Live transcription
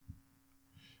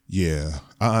Yeah,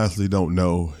 I honestly don't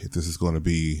know if this is going to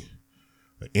be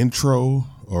an intro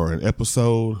or an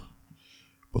episode,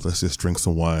 but let's just drink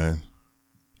some wine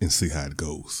and see how it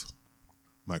goes.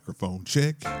 Microphone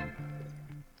check.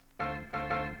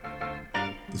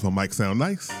 Does my mic sound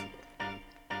nice?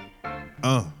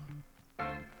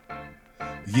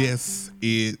 Yes,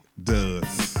 it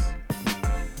does.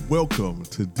 Welcome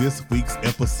to this week's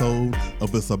episode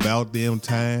of It's About Damn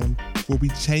Time, where we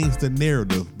change the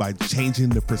narrative by changing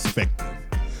the perspective.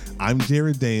 I'm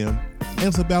Jared Dam, and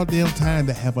it's about damn time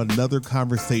to have another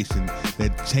conversation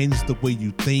that changes the way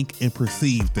you think and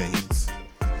perceive things.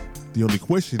 The only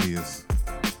question is,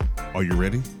 are you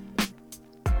ready?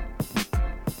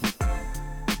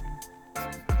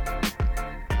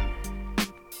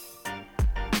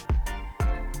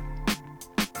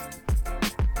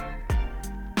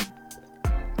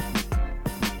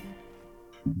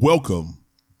 Welcome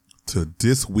to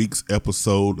this week's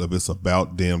episode of It's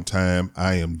About Damn Time.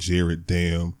 I am Jared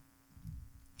Dam,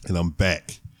 and I'm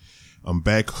back. I'm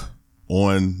back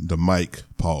on the mic.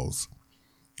 Pause.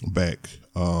 I'm back.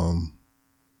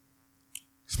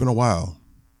 It's been a while.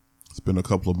 It's been a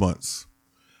couple of months.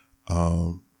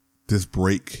 This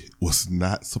break was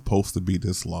not supposed to be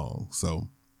this long, so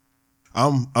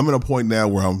I'm at a point now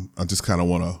where I just kind of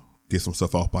want to get some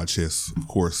stuff off my chest. Of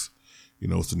course, you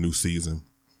know, it's a new season.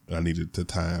 I needed the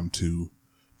time to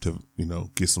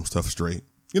get some stuff straight.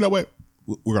 You know what?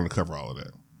 We're going to cover all of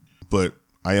that. But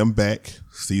I am back,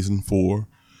 season 4.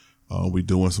 We're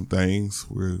doing some things.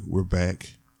 We're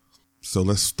back. So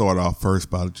let's start off first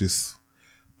by just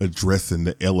addressing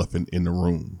the elephant in the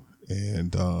room.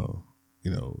 And, the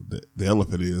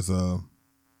elephant is,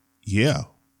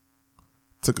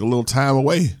 took a little time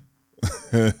away.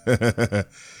 I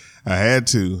had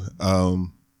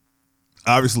to.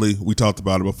 Obviously, we talked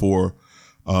about it before.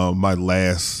 My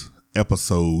last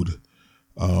episode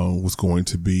was going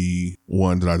to be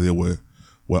one that I did with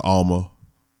Alma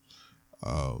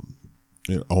on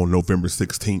November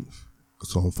 16th.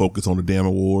 So I'm focused on the damn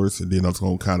awards, and then I was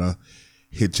going to kind of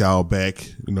hit y'all back,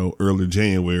 early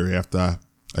January after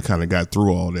I kind of got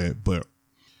through all that. But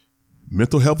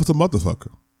mental health is a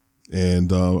motherfucker.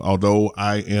 And although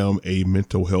I am a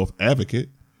mental health advocate,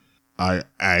 I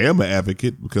am an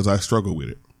advocate because I struggle with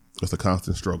it. It's a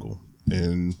constant struggle.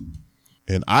 And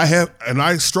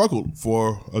I struggled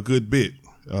for a good bit.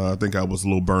 I think I was a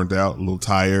little burned out, a little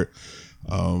tired,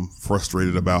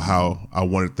 frustrated about how I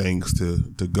wanted things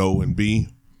to go and be.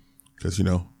 Because,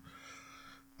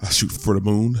 I shoot for the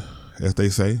moon, as they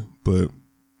say. But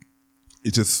I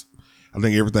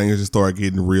think everything has just started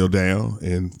getting real down,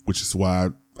 and which is why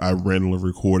I randomly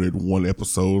recorded one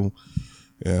episode.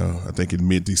 I think in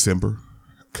mid-December,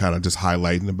 kind of just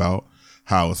highlighting about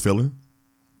how I was feeling.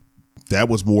 That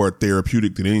was more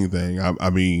therapeutic than anything.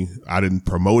 I mean, I didn't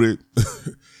promote it.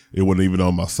 It wasn't even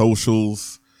on my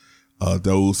socials.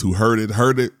 Those who heard it.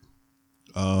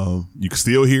 You can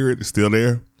still hear it. It's still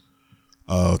there.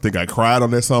 I think I cried on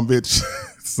that son bitch.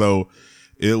 So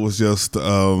it was just, it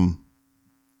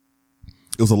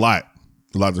was a lot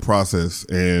to process.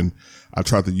 And I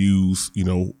tried to use,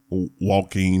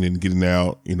 walking and getting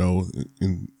out,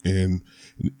 and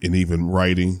even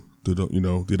writing, did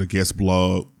a guest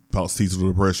blog about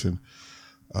seasonal depression.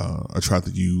 I tried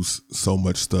to use so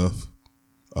much stuff,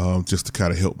 just to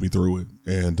kind of help me through it.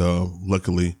 And,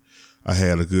 luckily I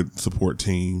had a good support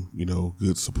team,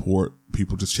 good support,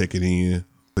 people just checking in.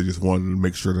 They just wanted to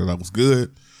make sure that I was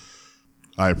good.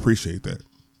 I appreciate that.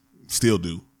 Still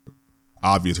do.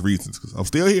 Obvious reasons, because I'm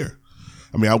still here.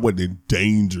 I mean, I wasn't in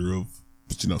danger of,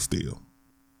 but still,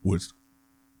 with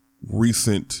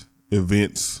recent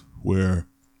events where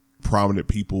prominent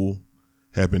people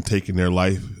have been taking their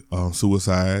life,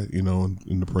 suicide,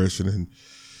 and depression, and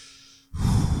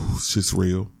it's just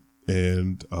real.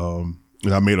 And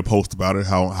I made a post about it,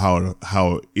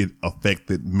 how it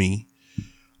affected me.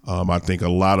 I think a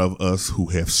lot of us who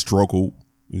have struggled,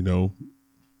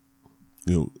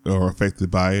 are affected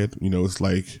by it. It's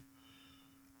like,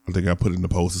 I think I put in the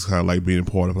post, it's kind of like being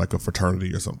part of like a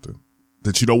fraternity or something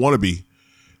that you don't want to be.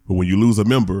 But when you lose a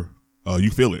member,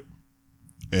 you feel it.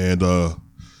 And,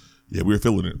 we were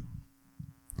feeling it.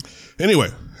 Anyway,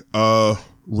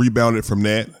 rebounded from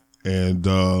that, and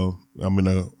I'm in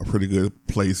a pretty good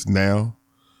place now.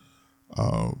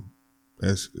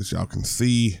 As y'all can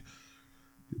see,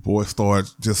 your boy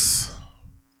started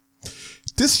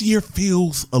this year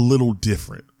feels a little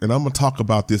different, and I'm going to talk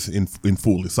about this in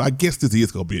fully. So I guess this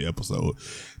is going to be an episode.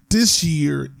 This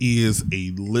year is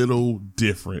a little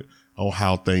different on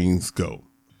how things go.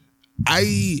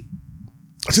 I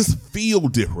just feel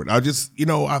different. I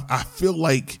feel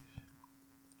like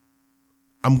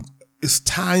it's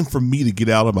time for me to get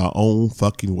out of my own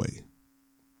fucking way.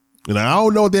 And I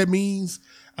don't know what that means.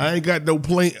 I ain't got no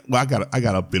plan. Well, I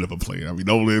got a bit of a plan. I mean,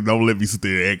 don't let me sit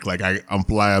there and act like I'm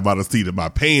flying by the seat of my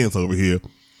pants over here.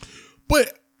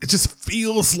 But it just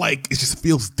feels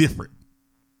different.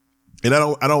 And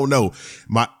I don't know.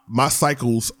 My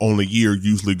cycles on the year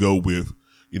usually go with,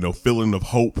 feeling of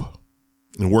hope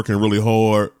and working really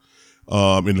hard.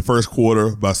 In the first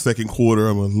quarter, by second quarter,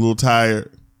 I'm a little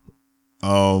tired.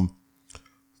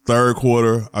 Third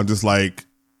quarter, I'm just like,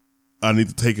 I need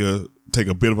to take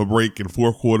a bit of a break. In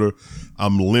fourth quarter,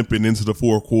 I'm limping into the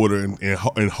fourth quarter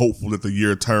and hopeful that the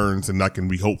year turns and I can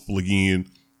be hopeful again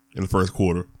in the first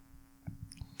quarter.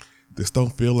 This don't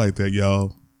feel like that,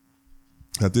 y'all.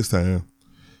 Not this time.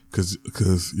 Cause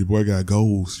your boy got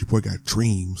goals. Your boy got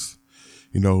dreams.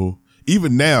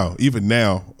 Even now,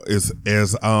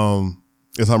 as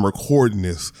I'm recording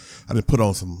this, I didn't put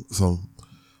on some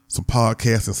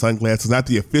podcasts and sunglasses, not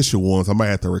the official ones. I might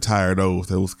have to retire those.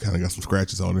 Those kind of got some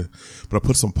scratches on it. But I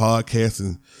put some podcasts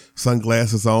and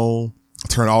sunglasses on. I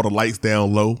turn all the lights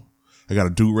down low. I got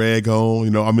a do-rag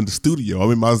on. I'm in the studio.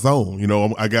 I'm in my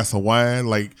zone. I got some wine.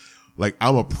 Like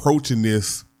I'm approaching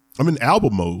this. I'm in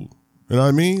album mode. You know what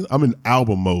I mean? I'm in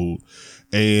album mode.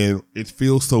 And it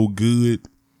feels so good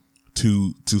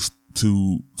to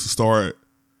start,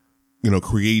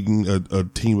 creating a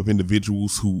team of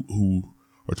individuals who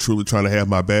are truly trying to have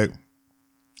my back.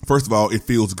 First of all, it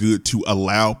feels good to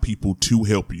allow people to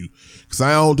help you, because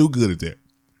I don't do good at that.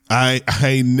 I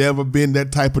ain't never been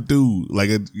that type of dude.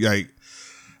 I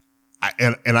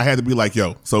had to be like,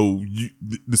 yo, so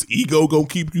this ego gonna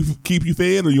keep you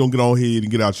fed, or you gonna get on ahead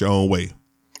and get out your own way?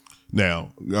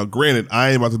 Now, granted, I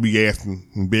ain't about to be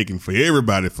asking and begging for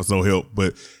everybody for some help,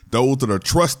 but those that are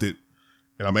trusted,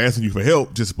 and I'm asking you for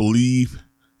help, just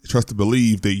trust to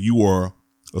believe that you are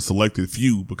a selected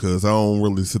few, because I don't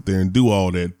really sit there and do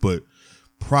all that. But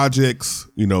projects,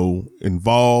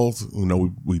 involved,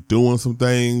 we doing some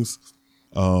things,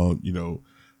 got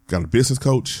a business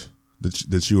coach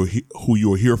who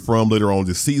you'll hear from later on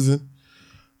this season.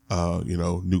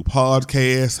 New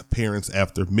podcast, Parents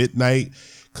After Midnight,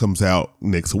 comes out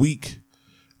next week,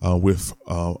 with,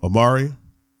 Amari,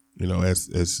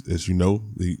 as you know,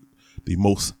 the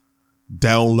most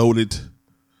downloaded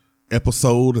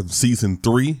episode of season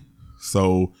 3.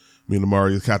 So me and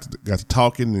Amari got to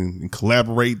talking and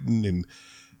collaborating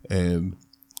and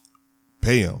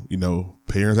Pam,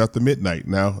 Parents After Midnight.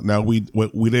 Now we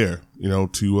there,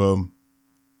 to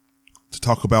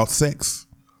talk about sex.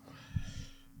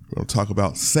 We're going to talk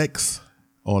about sex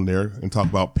on there and talk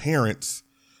about parents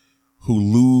who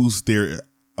lose their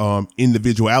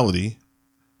individuality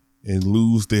and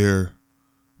lose their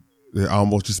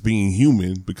almost just being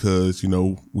human, because,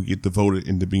 we get devoted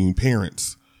into being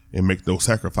parents and make those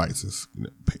sacrifices.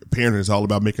 Parenting is all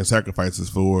about making sacrifices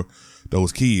for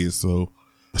those kids. So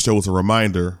it shows a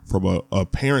reminder from a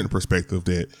parent perspective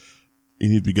that you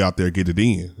need to be out there, get it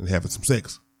in, and having some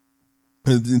sex.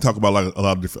 And then talk about a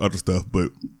lot of different other stuff,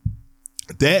 but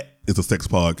that is a sex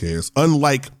podcast.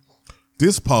 Unlike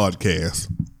this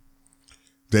podcast,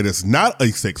 that is not a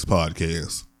sex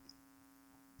podcast,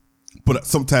 but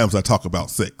sometimes I talk about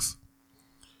sex.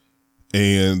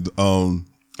 And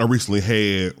I recently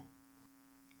had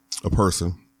a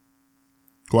person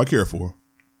who I care for.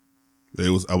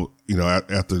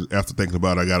 After thinking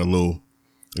about it, I got a little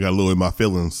in my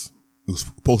feelings. It was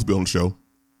supposed to be on the show.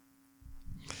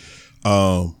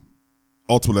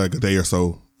 Ultimately, like a day or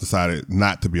so, decided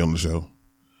not to be on the show,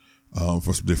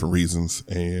 for some different reasons.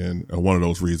 And one of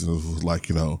those reasons was like,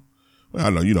 I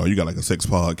know, you got like a sex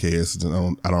podcast,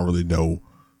 and I don't really know.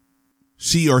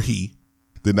 She or he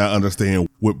did not understand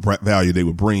what value they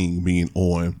would bring being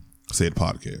on said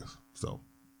podcast. So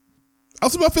I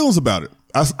was in my feelings about it.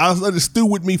 I let it stew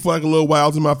with me for like a little while. I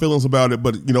was in my feelings about it,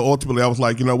 but ultimately I was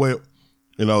like, what,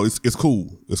 it's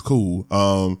cool. It's cool.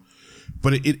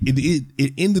 But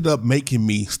it ended up making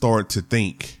me start to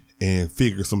think and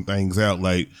figure some things out.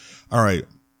 Like, all right,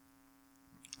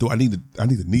 I need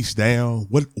to niche down.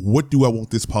 What do I want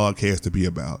this podcast to be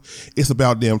about? It's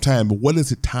about damn time, but what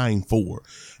is it time for?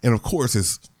 And of course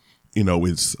it's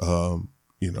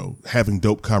having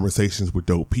dope conversations with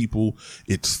dope people.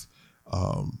 It's,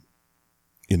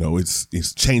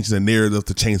 it's changing the narrative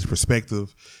to change the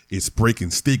perspective. It's breaking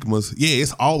stigmas. Yeah,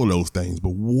 it's all of those things,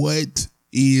 but what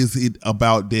is it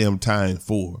about damn time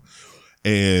for?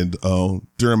 And,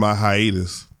 during my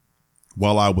hiatus,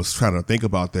 while I was trying to think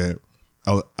about that,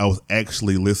 I was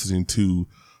actually listening to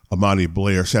Amani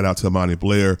Blair. Shout out to Amani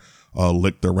Blair,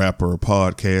 Lick the Rapper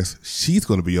podcast. She's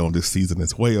going to be on this season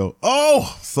as well.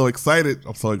 Oh, so excited.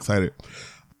 I'm so excited.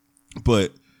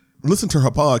 But listening to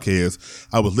her podcast,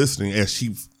 I was listening as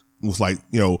she was like,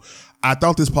 I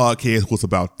thought this podcast was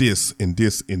about this and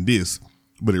this and this,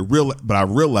 but I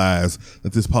realized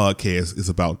that this podcast is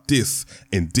about this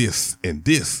and this and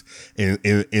this,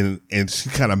 and she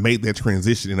kind of made that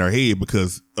transition in her head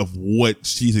because of what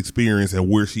she's experienced and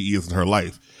where she is in her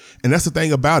life. And that's the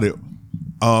thing about it.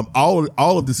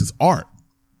 All of this is art.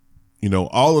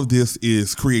 All of this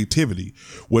is creativity.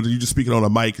 Whether you're just speaking on a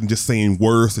mic and just saying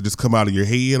words that just come out of your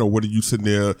head, or whether you sitting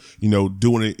there,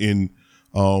 doing it in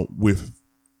with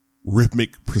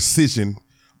rhythmic precision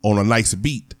on a nice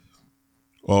beat,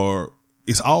 or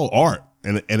it's all art.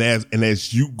 And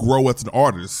as you grow as an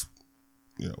artist,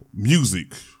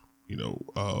 music,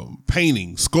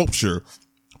 painting, sculpture,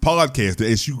 podcast,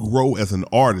 as you grow as an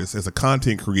artist, as a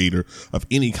content creator of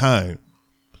any kind,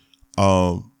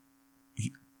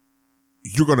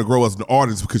 you're going to grow as an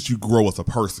artist because you grow as a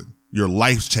person. Your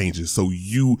life changes, so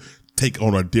you take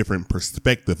on a different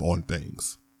perspective on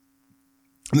things.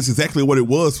 And that's exactly what it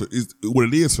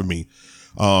is for me.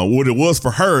 What it was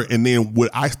for her, and then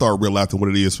what I start realizing what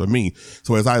it is for me.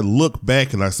 So as I look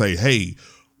back and I say, hey,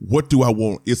 what do I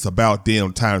want It's About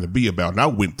Damn Time to be about? And I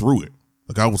went through it.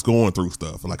 Like, I was going through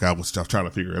stuff. Like, I was just trying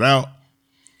to figure it out.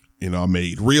 I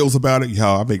made reels about it.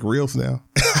 Y'all, I make reels now.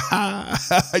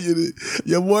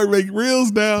 Your boy make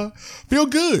reels now. Feel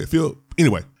good.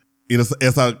 Anyway,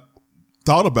 as I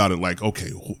thought about it, like,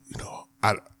 okay,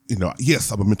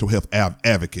 yes, I'm a mental health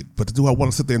advocate, but do I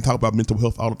want to sit there and talk about mental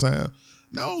health all the time?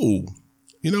 No.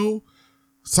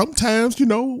 Sometimes,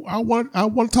 I want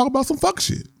to talk about some fuck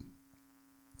shit.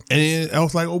 And I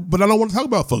was like, but I don't want to talk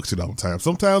about fuck shit all the time.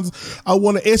 Sometimes I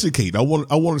want to educate. I want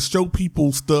to show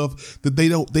people stuff that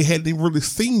they hadn't really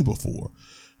seen before.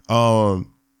 And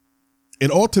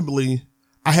ultimately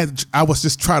I was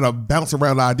just trying to bounce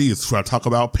around ideas, try to talk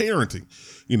about parenting,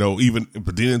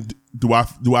 but then do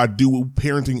I do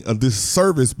parenting a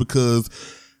disservice because,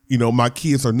 my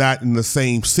kids are not in the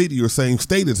same city or same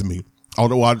state as me.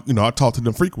 Although I talk to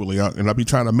them frequently and I be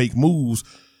trying to make moves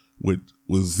with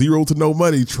zero to no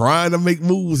money, trying to make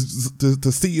moves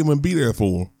to see him and be there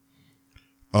for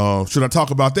him. Should I talk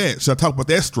about that? Should I talk about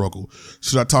that struggle?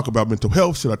 Should I talk about mental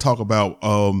health? Should I talk about,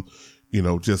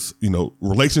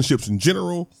 relationships in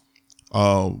general?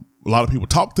 A lot of people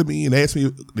talk to me and ask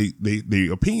me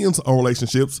their opinions on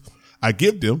relationships. I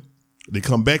give them. They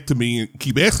come back to me and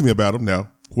keep asking me about them.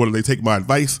 Now, whether they take my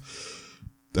advice,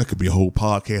 that could be a whole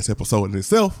podcast episode in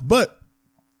itself. But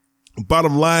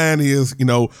bottom line is,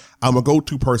 I'm a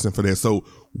go-to person for that. So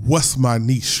what's my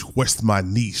niche? What's my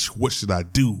niche? What should I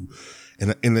do?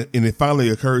 And it finally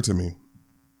occurred to me,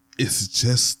 it's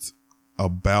just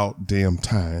about damn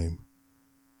time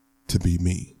to be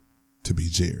me, to be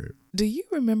Jared. Do you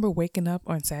remember waking up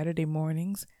on Saturday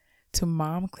mornings to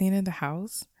mom cleaning the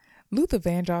house, Luther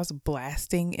Vandross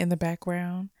blasting in the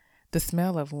background, the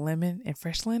smell of lemon and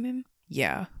fresh linen?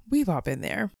 Yeah, we've all been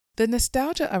there. The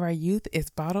nostalgia of our youth is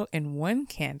bottled in one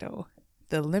candle,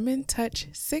 the Lemon Touch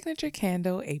Signature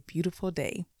Candle, A Beautiful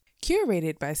Day.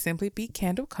 Curated by Simply Be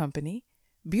Candle Company,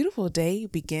 Beautiful Day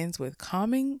begins with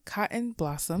calming cotton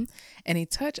blossom and a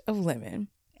touch of lemon.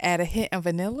 Add a hint of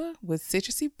vanilla with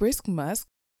citrusy brisk musk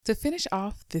to finish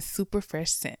off this super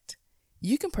fresh scent.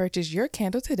 You can purchase your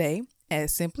candle today at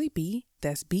Simply Be,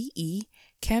 that's B-E,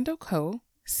 candleco.com.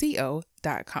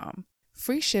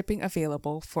 Free shipping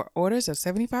available for orders of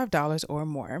 $75 or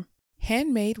more.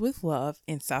 Handmade with love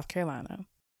in South Carolina.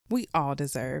 We all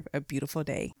deserve a beautiful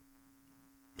day.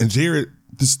 And Jared,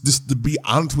 just to be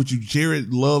honest with you,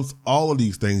 Jared loves all of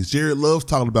these things. Jared loves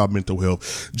talking about mental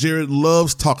health. Jared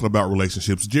loves talking about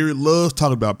relationships. Jared loves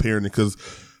talking about parenting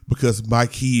because my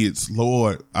kids,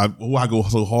 Lord, I go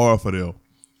so hard for them.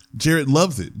 Jared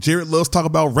loves it. Jared loves talking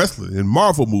about wrestling and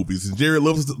Marvel movies. And Jared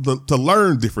loves to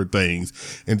learn different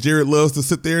things. And Jared loves to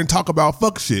sit there and talk about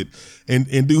fuck shit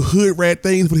and do hood rat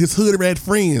things with his hood rat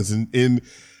friends. And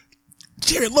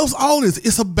Jared loves all this.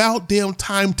 It's about damn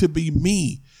time to be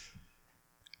me.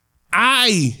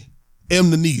 I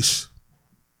am the niche.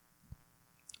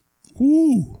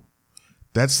 Ooh,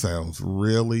 that sounds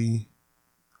really,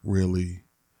 really,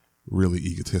 really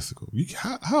egotistical.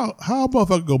 How a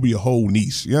motherfucker gonna be a whole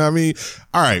niche? You know what I mean?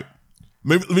 All right,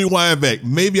 maybe let me wind back.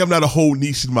 Maybe I'm not a whole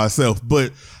niche in myself,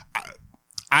 but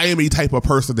I am a type of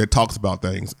person that talks about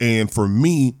things. And for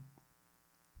me,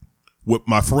 what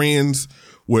my friends,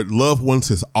 what loved ones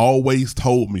has always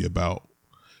told me about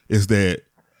is that,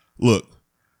 look,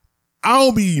 I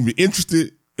don't be even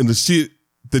interested in the shit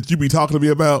that you be talking to me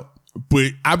about,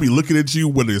 but I be looking at you,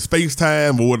 whether it's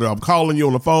FaceTime or whether I'm calling you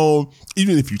on the phone,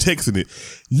 even if you texting it,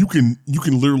 you can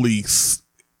literally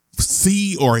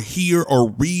see or hear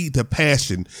or read the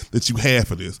passion that you have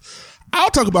for this. I'll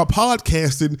talk about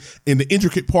podcasting and the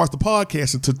intricate parts of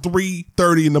podcasting to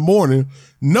 3:30 in the morning,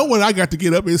 knowing I got to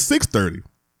get up at 6:30.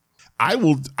 I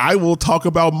will talk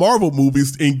about Marvel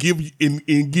movies and give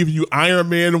you Iron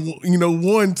Man,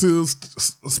 1 to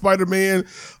Spider-Man,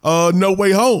 No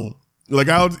Way Home. Like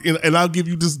I'll give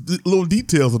you just little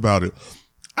details about it.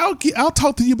 I'll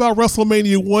talk to you about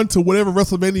WrestleMania 1 to whatever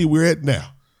WrestleMania we're at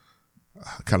now.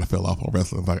 I kind of fell off on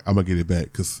wrestling. I'm gonna get it back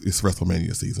because it's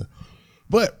WrestleMania season.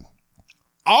 But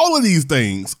all of these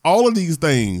things,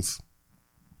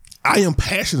 I am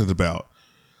passionate about.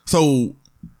 So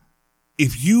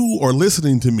if you are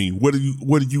listening to me, whether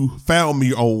you found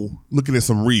me on looking at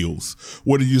some reels,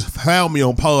 whether you found me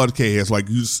on podcasts, like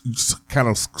you just kind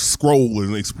of scroll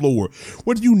and explore,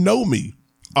 whether you know me,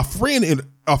 a friend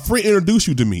introduced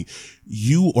you to me,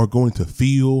 you are going to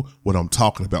feel what I'm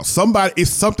talking about. This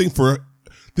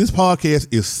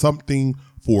podcast is something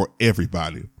for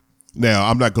everybody. Now,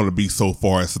 I'm not going to be so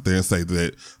far as sit there and say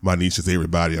that my niche is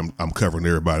everybody. I'm covering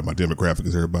everybody. My demographic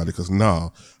is everybody. Because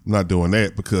no, I'm not doing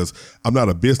that because I'm not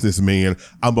a businessman.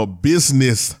 I'm a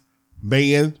business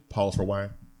man. Pause for wine.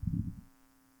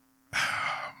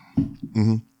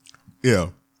 Mm-hmm. Yeah.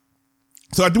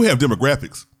 So I do have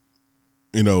demographics.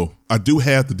 I do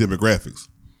have the demographics.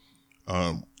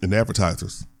 And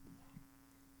advertisers,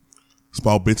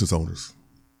 small business owners,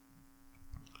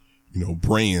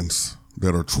 brands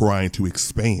that are trying to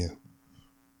expand.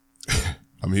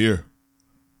 I'm here.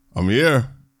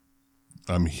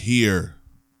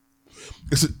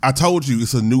 I told you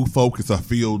it's a new focus. I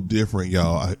feel different,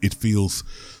 y'all. It feels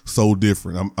so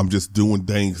different. I'm just doing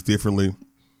things differently.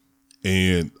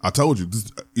 And I told you,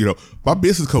 my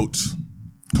business coach,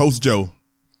 Coach Joe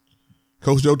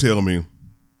tell me,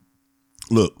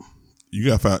 look, you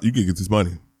can get this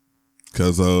money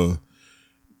because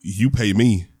you pay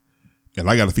me and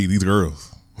I got to feed these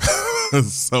girls.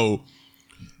 So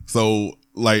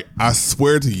like, I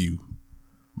swear to you,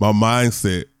 my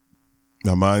mindset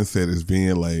is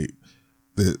being like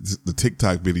the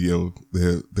TikTok video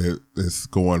that's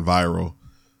going viral,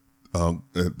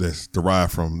 that's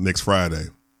derived from next Friday.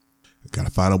 I got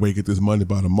to find a way to get this money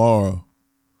by tomorrow.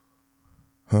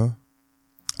 Huh?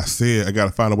 I said, I got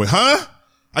to find a way. Huh?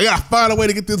 I got to find a way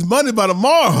to get this money by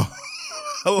tomorrow.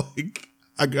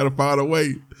 I got to find a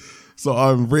way. So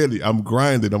I'm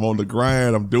grinding. I'm on the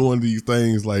grind. I'm doing these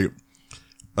things like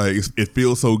it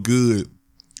feels so good.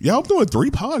 Yeah, I'm doing 3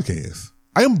 podcasts.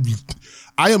 I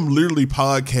am literally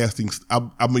podcasting.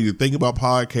 I'm either thinking about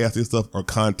podcasting stuff or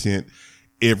content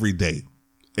every day.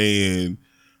 And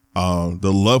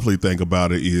the lovely thing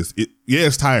about it is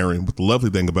it's tiring, but the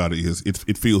lovely thing about it is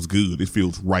it feels good. It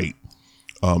feels right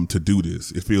to do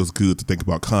this. It feels good to think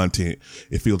about content.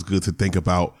 It feels good to think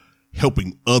about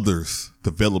helping others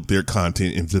develop their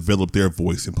content and develop their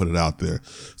voice and put it out there.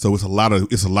 So it's a lot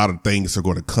of things that are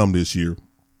going to come this year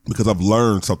because I've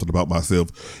learned something about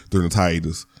myself during the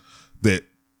hiatus that,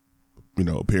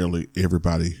 apparently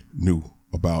everybody knew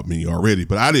about me already,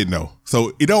 but I didn't know.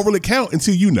 So it don't really count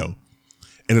until you know.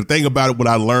 And the thing about it, what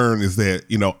I learned is that,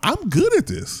 I'm good at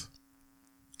this.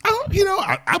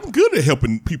 I'm good at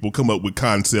helping people come up with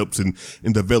concepts and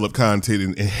develop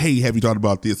content and hey, have you thought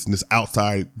about this and this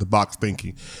outside the box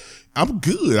thinking? I'm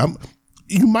good.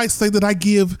 You might say that I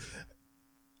give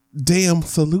damn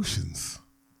solutions.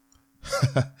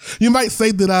 You might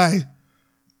say that I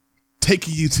take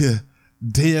you to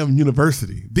damn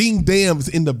university. Dean Damn is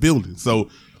in the building. So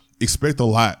expect a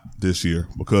lot this year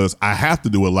because I have to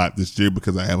do a lot this year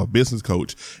because I have a business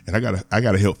coach and I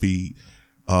gotta help feed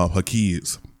her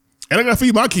kids. And I gotta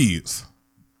feed my kids.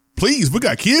 Please, we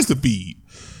got kids to feed.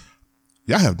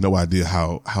 Y'all have no idea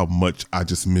how much I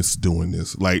just miss doing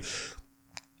this. Like,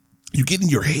 you get in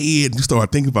your head and you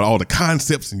start thinking about all the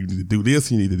concepts and you need to do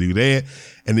this, you need to do that.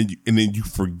 And then you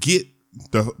forget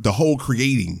the whole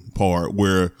creating part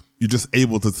where you're just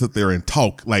able to sit there and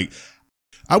talk. Like,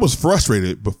 I was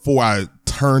frustrated before I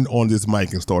turned on this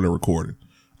mic and started recording.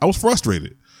 I was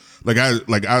frustrated. I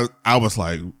was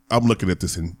like, I'm looking at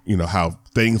this and how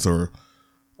things are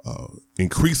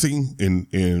increasing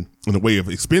in the way of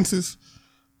expenses.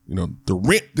 The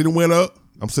rent didn't went up.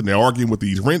 I'm sitting there arguing with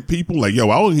these rent people. Like, yo,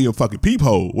 I was here a fucking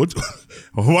peephole.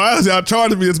 Why is y'all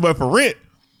charging me this much for rent?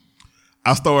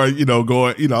 I started,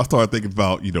 I started thinking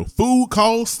about, food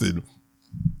costs and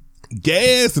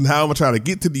gas and how I'm trying to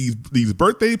get to these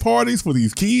birthday parties for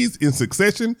these kids in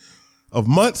succession of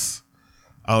months.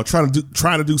 Trying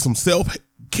to do some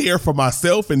self-care for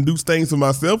myself and do things for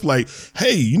myself. Like,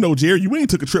 hey, Jerry, you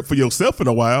ain't took a trip for yourself in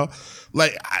a while.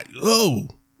 Like,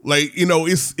 Like,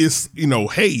 it's,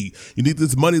 hey, you need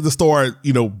this money to start,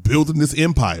 building this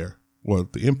empire. Well,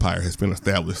 the empire has been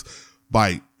established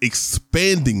by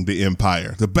expanding the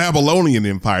empire, the Babylonian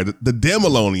Empire, the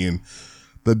Demolonian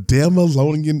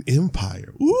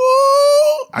Empire.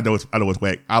 Ooh! I know it's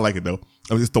whack. I like it though.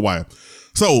 I mean, it's the wire.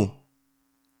 So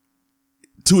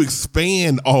to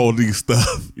expand all these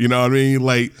stuff, you know what I mean?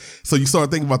 Like, so you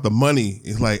start thinking about the money.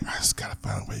 It's like, I just gotta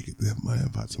find a way to get that money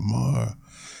by tomorrow.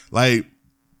 Like,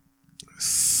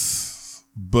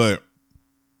 but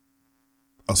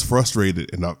I was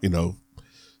frustrated and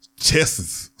chest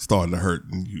is starting to hurt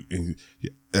and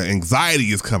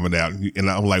anxiety is coming out. And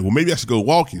I'm like, well, maybe I should go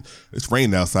walking. It's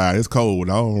raining outside. It's cold.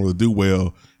 I don't really do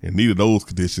well in neither of those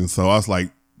conditions. So I was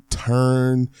like,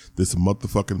 turn this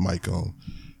motherfucking mic on.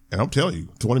 And I'm telling you,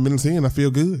 20 minutes in, I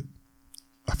feel good.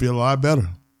 I feel a lot better.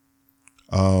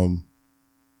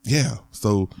 Yeah.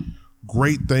 So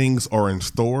great things are in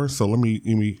store. So let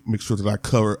me make sure that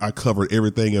I covered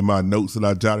everything in my notes that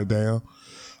I jotted down.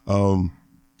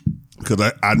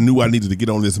 Because I knew I needed to get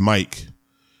on this mic.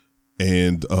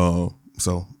 And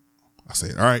so I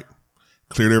said, all right,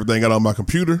 cleared everything out on my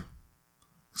computer.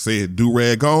 Said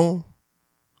do-rag on.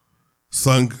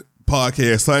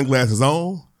 Podcast sunglasses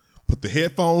on. Put the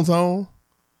headphones on.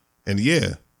 And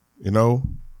yeah,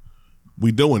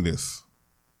 we doing this.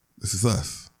 This is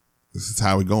us. This is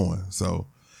how we going. So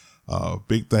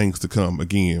big things to come.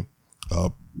 Again,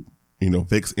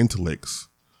 Vex Intellects.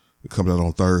 It comes out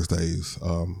on Thursdays.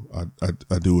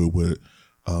 I do it with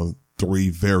 3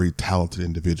 very talented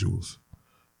individuals.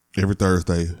 Every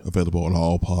Thursday, available on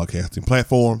all podcasting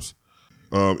platforms.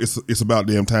 It's about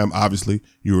damn time. Obviously,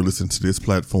 you were listening to this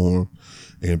platform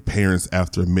and Parents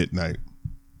After Midnight.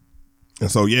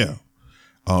 And so, yeah,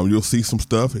 you'll see some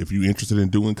stuff if you're interested in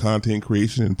doing content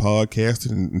creation and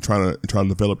podcasting and trying to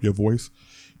develop your voice.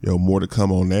 More to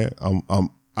come on that.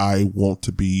 I want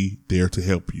to be there to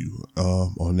help you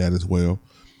on that as well.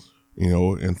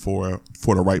 And for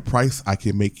the right price, I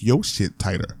can make your shit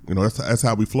tighter. That's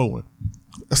how we flowing.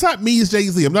 It's not me, it's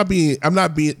Jay-Z. I'm not being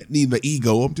needing the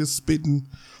ego. I'm just spitting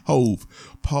Hove.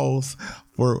 Pause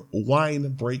for wine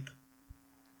break.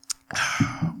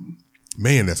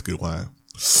 Man, that's good wine.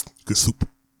 Good soup.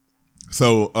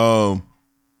 So, a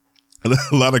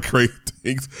lot of great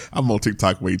things. I'm on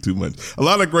TikTok way too much. A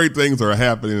lot of great things are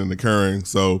happening and occurring.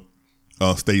 So,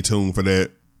 stay tuned for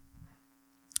that.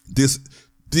 This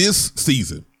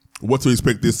season, what to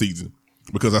expect this season?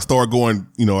 Because I start going,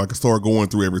 I can start going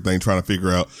through everything, trying to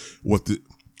figure out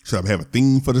should I have a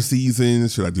theme for the season?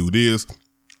 Should I do this?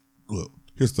 Look,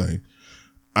 here's the thing.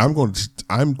 I'm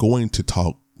going to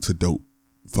talk to dope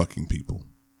fucking people,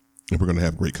 and we're going to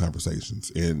have great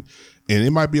conversations, and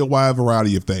it might be a wide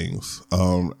variety of things.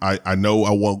 I know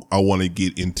I want to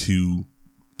get into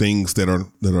things that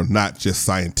are not just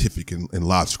scientific and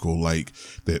logical, like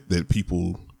that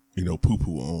people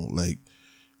poo-poo on,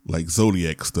 like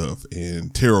zodiac stuff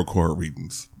and tarot card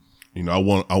readings. I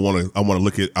want to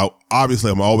look at.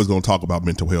 Obviously, I'm always going to talk about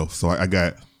mental health. So I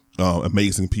got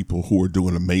amazing people who are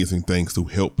doing amazing things to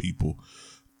help people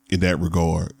in that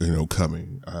regard.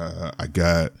 Coming. I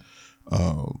got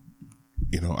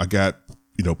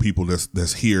people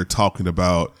that's here talking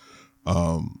about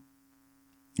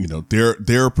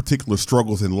their particular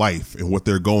struggles in life and what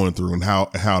they're going through and how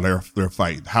they're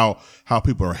fighting, how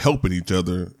people are helping each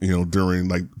other, during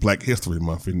like Black History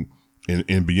Month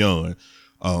and beyond.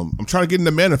 I'm trying to get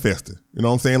into manifesting, you know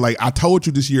what I'm saying? Like I told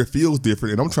you this year feels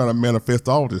different and I'm trying to manifest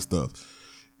all this stuff.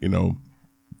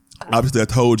 Obviously I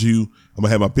told you I'm gonna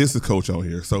have my business coach on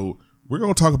here. So we're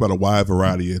going to talk about a wide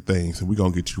variety of things and we're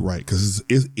going to get you right. Because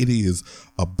it is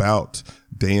about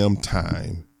damn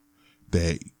time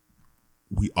that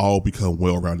we all become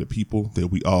well-rounded people, that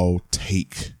we all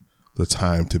take the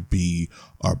time to be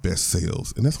our best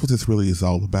selves. And that's what this really is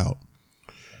all about.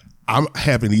 I'm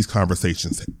having these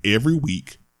conversations every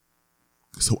week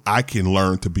so I can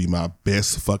learn to be my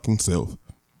best fucking self.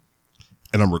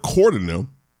 And I'm recording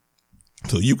them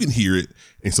so you can hear it.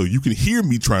 And so you can hear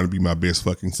me trying to be my best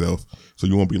fucking self. So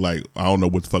you won't be like, I don't know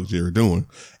what the fuck Jerry doing.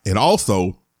 And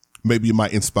also maybe it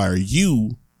might inspire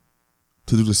you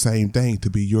to do the same thing,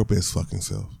 to be your best fucking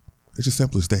self. It's just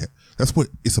simple as that. That's what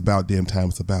it's about. Damn time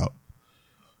it's about.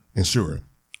 And sure,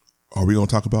 are we going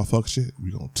to talk about fuck shit?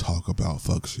 We're going to talk about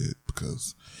fuck shit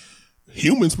because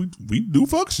humans, we do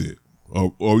fuck shit.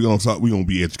 Or we're going to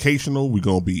be educational. We're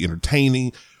going to be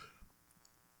entertaining.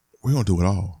 We're going to do it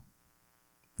all.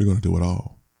 We're going to do it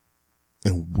all.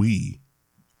 And we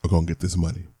are going to get this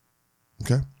money.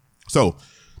 Okay. So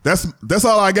that's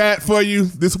all I got for you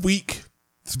this week.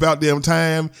 It's about damn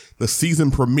time. The season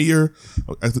premiere.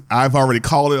 I've already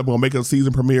called it. I'm gonna make it a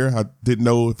season premiere. I didn't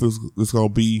know if it's gonna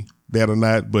be that or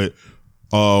not, but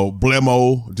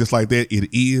blammo, just like that, it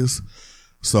is.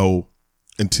 So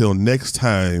until next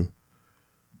time,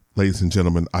 ladies and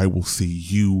gentlemen, I will see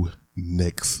you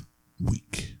next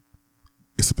week.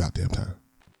 It's about damn time.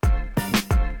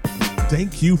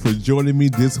 Thank you for joining me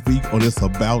this week on It's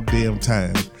About Damn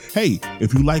Time. Hey,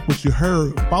 if you like what you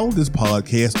heard, follow this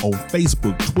podcast on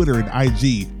Facebook, Twitter, and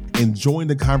IG, and join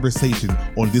the conversation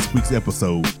on this week's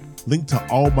episode. Link to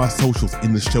all my socials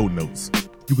in the show notes.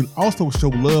 You can also show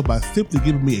love by simply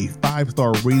giving me a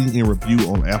 5-star rating and review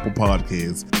on Apple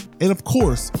Podcasts. And of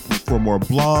course, for more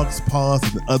blogs, pods,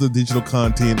 and other digital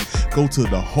content, go to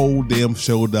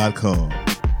thewholedamnshow.com.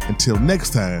 Until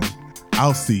next time,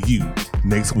 I'll see you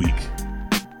next week.